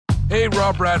Hey,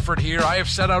 Rob Bradford here. I have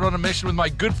set out on a mission with my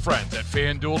good friends at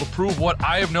FanDuel to prove what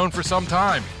I have known for some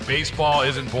time. Baseball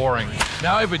isn't boring.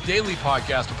 Now I have a daily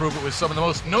podcast to prove it with some of the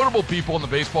most notable people in the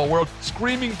baseball world,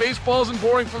 screaming baseball isn't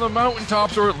boring from the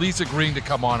mountaintops, or at least agreeing to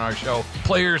come on our show.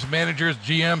 Players, managers,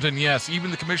 GMs, and yes, even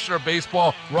the commissioner of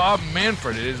baseball, Rob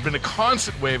Manfred. It has been a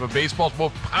constant wave of baseball's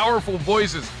most powerful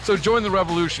voices. So join the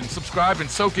revolution. Subscribe and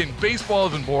soak in Baseball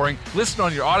Isn't Boring. Listen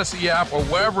on your Odyssey app or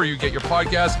wherever you get your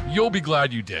podcasts. You'll be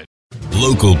glad you did.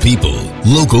 Local people,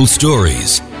 local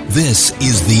stories. This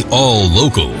is the All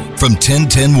Local from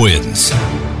 1010 Wins.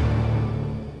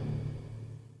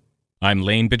 I'm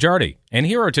Lane Bajardi, and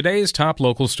here are today's top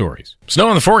local stories. Snow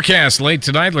in the forecast late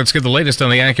tonight. Let's get the latest on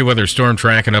the AccuWeather storm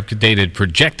track and updated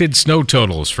projected snow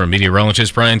totals from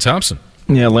meteorologist Brian Thompson.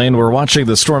 Yeah, Lane, we're watching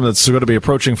the storm that's going to be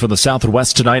approaching from the south and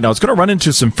west tonight. Now, it's going to run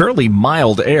into some fairly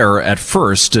mild air at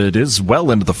first. It is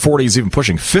well into the 40s, even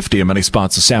pushing 50 in many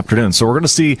spots this afternoon. So we're going to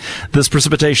see this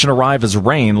precipitation arrive as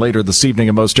rain later this evening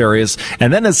in most areas.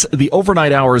 And then as the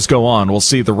overnight hours go on, we'll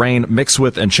see the rain mix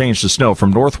with and change to snow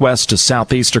from northwest to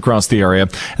southeast across the area.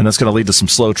 And that's going to lead to some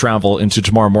slow travel into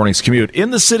tomorrow morning's commute.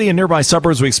 In the city and nearby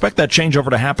suburbs, we expect that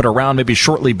changeover to happen around maybe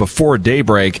shortly before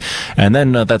daybreak. And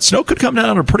then that snow could come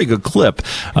down at a pretty good clip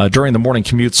during the morning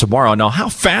commute tomorrow. Now, how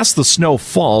fast the snow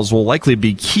falls will likely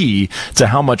be key to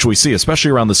how much we see, especially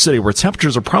around the city, where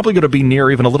temperatures are probably going to be near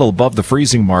even a little above the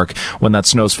freezing mark when that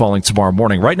snow's falling tomorrow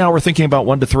morning. Right now, we're thinking about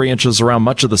 1 to 3 inches around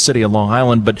much of the city and Long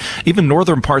Island, but even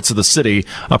northern parts of the city,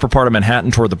 upper part of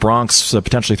Manhattan toward the Bronx,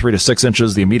 potentially 3 to 6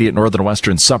 inches, the immediate northern and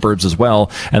western suburbs as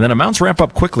well. And then amounts ramp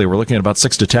up quickly. We're looking at about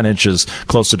 6 to 10 inches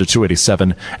closer to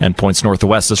 287 and points north to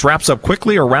west. This wraps up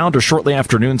quickly around or shortly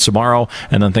after noon tomorrow,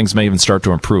 and then things may even start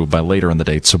to improve by later in the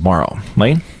day tomorrow.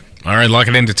 Lane? All right, lock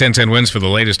it into 1010 Wins for the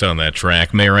latest on that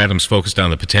track. Mayor Adams focused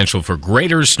on the potential for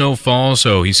greater snowfall,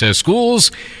 so he says schools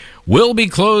will be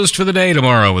closed for the day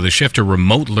tomorrow with a shift to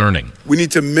remote learning. We need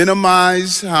to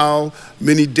minimize how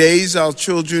many days our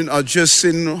children are just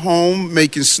sitting home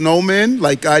making snowmen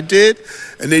like I did,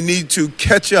 and they need to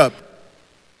catch up.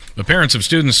 The parents of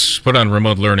students put on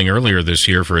remote learning earlier this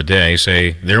year for a day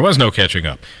say there was no catching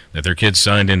up, that their kids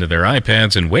signed into their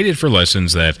iPads and waited for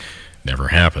lessons that never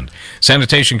happened.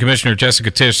 Sanitation Commissioner Jessica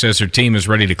Tisch says her team is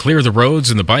ready to clear the roads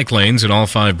and the bike lanes in all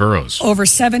 5 boroughs. Over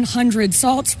 700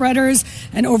 salt spreaders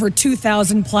and over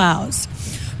 2,000 plows.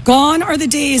 Gone are the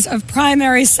days of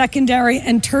primary, secondary,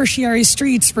 and tertiary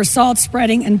streets for salt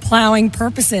spreading and plowing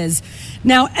purposes.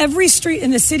 Now every street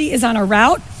in the city is on a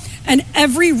route, and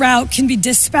every route can be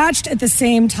dispatched at the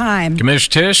same time.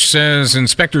 Commissioner Tisch says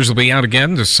inspectors will be out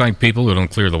again to cite people who don't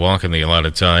clear the walk in the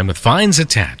allotted time, with fines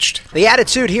attached. The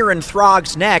attitude here in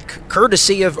Throg's Neck,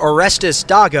 courtesy of Orestes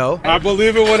Dago. I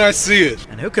believe it when I see it.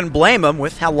 And who can blame him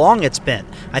with how long it's been?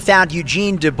 I found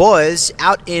Eugene DuBois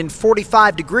out in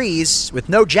 45 degrees with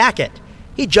no jacket.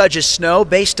 He judges snow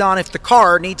based on if the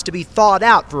car needs to be thawed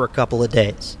out for a couple of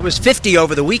days. It was 50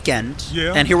 over the weekend,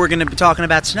 and here we're going to be talking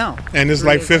about snow. And it's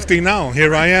like 50 now.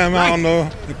 Here I am. Right. I don't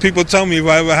know. People tell me if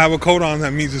I ever have a coat on,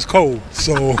 that means it's cold.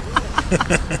 So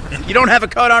you don't have a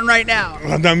coat on right now.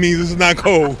 That means it's not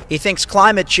cold. He thinks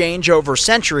climate change over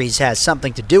centuries has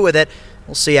something to do with it.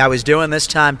 We'll see how he's doing this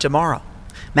time tomorrow.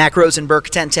 Mac Rosenberg,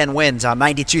 1010 Wins on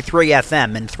 92.3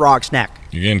 FM in Throg's Neck.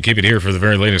 You can keep it here for the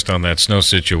very latest on that snow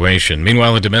situation.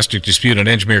 Meanwhile, a domestic dispute in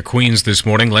Edgemere, Queens this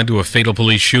morning led to a fatal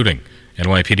police shooting.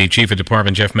 NYPD Chief of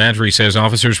Department Jeff Madry says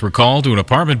officers were called to an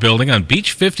apartment building on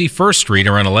Beach 51st Street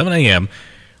around 11 a.m.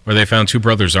 where they found 2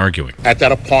 brothers arguing. At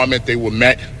that apartment, they were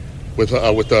met with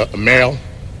a male.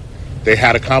 They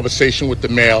had a conversation with the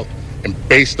male, and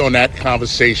based on that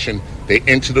conversation, they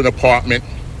entered an apartment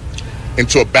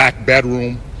into a back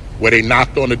bedroom where they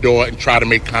knocked on the door and tried to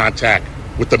make contact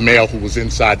with the male who was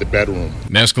inside the bedroom.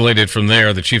 And escalated from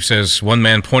there. The chief says one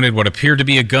man pointed what appeared to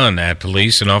be a gun at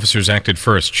police, and officers acted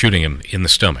first, shooting him in the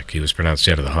stomach. He was pronounced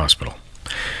dead at the hospital.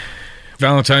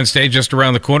 Valentine's Day just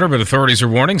around the corner, but authorities are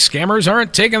warning scammers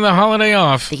aren't taking the holiday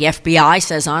off. The FBI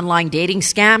says online dating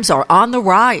scams are on the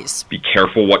rise. Be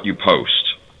careful what you post.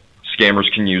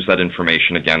 Scammers can use that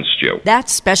information against you.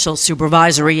 That's Special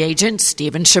Supervisory Agent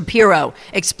Stephen Shapiro,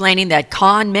 explaining that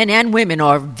con men and women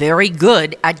are very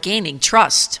good at gaining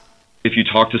trust. If you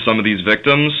talk to some of these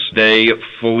victims, they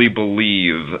fully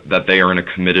believe that they are in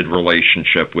a committed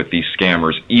relationship with these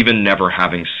scammers, even never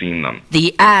having seen them.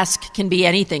 The ask can be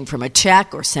anything from a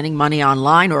check or sending money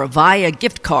online or via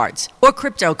gift cards or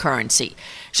cryptocurrency.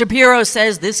 Shapiro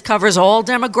says this covers all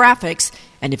demographics,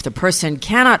 and if the person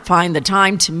cannot find the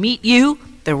time to meet you,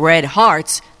 the red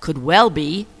hearts could well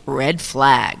be red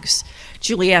flags.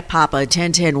 Juliet Papa,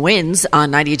 1010 Wins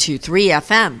on 92.3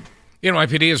 FM.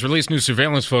 NYPD has released new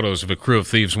surveillance photos of a crew of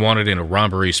thieves wanted in a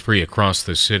robbery spree across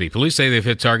the city. Police say they've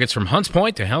hit targets from Hunts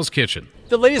Point to Hell's Kitchen.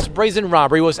 The latest brazen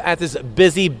robbery was at this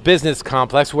busy business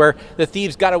complex where the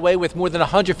thieves got away with more than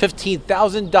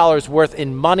 $115,000 worth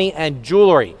in money and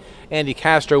jewelry. Andy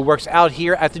Castro works out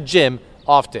here at the gym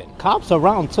often. Cops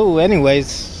around too anyways,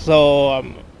 so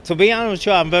to be honest with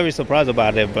you, I'm very surprised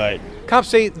about it, but... Cops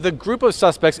say the group of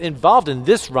suspects involved in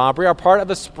this robbery are part of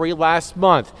a spree last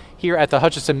month. Here at the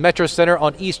Hutchinson Metro Center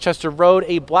on East Chester Road,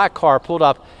 a black car pulled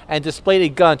up and displayed a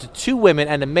gun to two women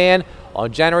and a man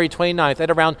on January 29th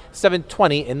at around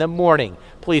 7:20 in the morning.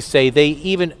 Police say they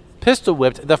even pistol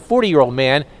whipped the 40-year-old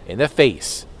man in the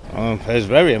face. It's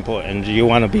very important. You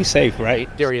want to be safe, right?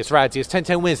 Darius Radzius,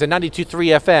 1010 Wins at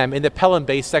 92.3 FM in the Pelham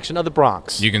Bay section of the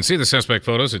Bronx. You can see the suspect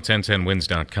photos at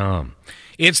 1010wins.com.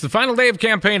 It's the final day of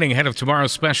campaigning ahead of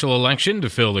tomorrow's special election to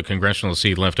fill the congressional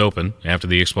seat left open after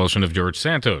the expulsion of George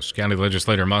Santos. County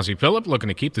Legislator Mazi Phillip looking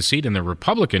to keep the seat in the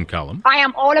Republican column. I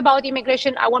am all about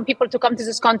immigration. I want people to come to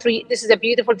this country. This is the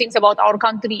beautiful things about our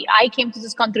country. I came to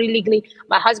this country legally.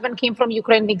 My husband came from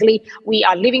Ukraine legally. We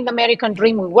are living the American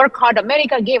dream. We work hard.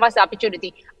 America gave us the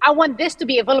opportunity. I want this to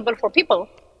be available for people,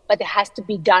 but it has to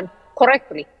be done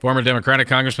correctly. Former Democratic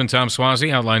Congressman Tom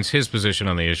Suozzi outlines his position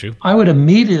on the issue. I would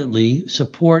immediately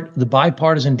support the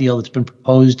bipartisan deal that's been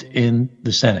proposed in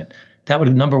the Senate. That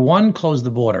would, number one, close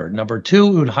the border. Number two,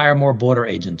 it would hire more border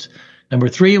agents. Number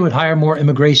three, it would hire more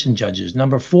immigration judges.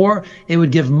 Number four, it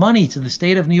would give money to the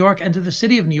state of New York and to the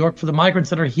city of New York for the migrants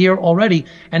that are here already.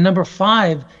 And number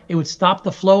five, it would stop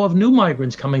the flow of new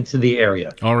migrants coming to the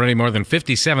area. Already more than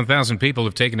 57,000 people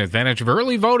have taken advantage of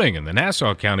early voting in the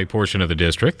Nassau County portion of the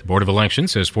district. The Board of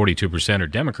Elections says 42% are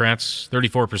Democrats,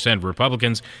 34%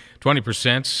 Republicans,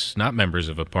 20% not members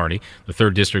of a party. The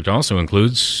 3rd District also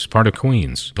includes part of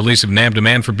Queens. Police have nabbed a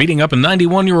man for beating up a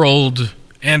 91-year-old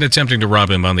and attempting to rob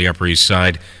him on the Upper East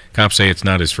Side. Cops say it's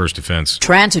not his first offense.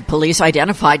 Transit police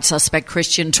identified suspect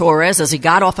Christian Torres as he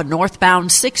got off a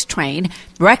northbound 6 train,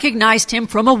 recognized him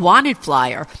from a wanted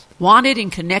flyer, wanted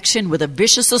in connection with a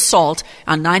vicious assault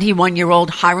on 91-year-old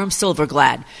Hiram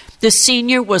Silverglad. The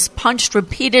senior was punched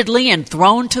repeatedly and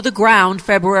thrown to the ground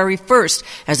February 1st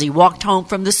as he walked home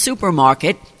from the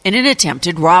supermarket in an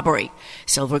attempted robbery.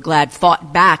 Silverglad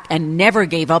fought back and never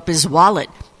gave up his wallet,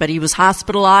 but he was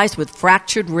hospitalized with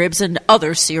fractured ribs and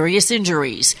other serious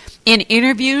injuries. In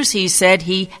interviews, he said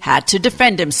he had to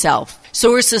defend himself.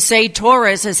 Sources say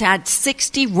Torres has had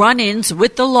 60 run-ins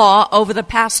with the law over the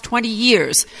past 20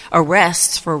 years,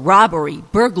 arrests for robbery,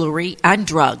 burglary, and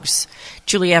drugs.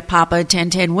 Juliette Papa,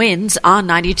 1010 Wins on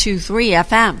 92.3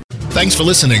 FM. Thanks for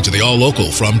listening to the All Local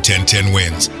from 1010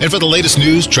 Wins. And for the latest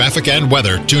news, traffic, and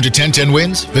weather, tune to 1010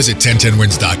 Wins, visit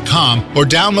 1010wins.com, or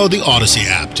download the Odyssey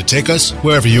app to take us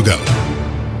wherever you go.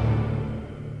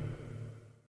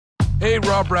 Hey,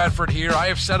 Rob Bradford here. I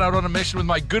have set out on a mission with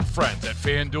my good friends at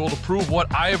FanDuel to prove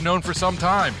what I have known for some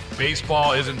time.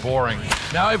 Baseball isn't boring.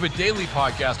 Now I have a daily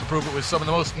podcast to prove it with some of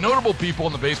the most notable people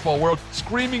in the baseball world,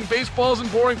 screaming baseball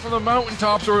isn't boring from the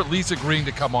mountaintops, or at least agreeing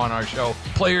to come on our show.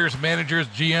 Players, managers,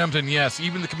 GMs, and yes,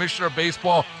 even the commissioner of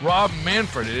baseball, Rob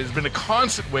Manfred. It has been a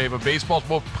constant wave of baseball's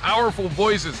most powerful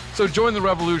voices. So join the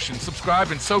revolution.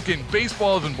 Subscribe and soak in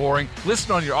Baseball Isn't Boring.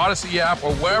 Listen on your Odyssey app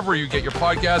or wherever you get your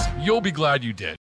podcasts. You'll be glad you did.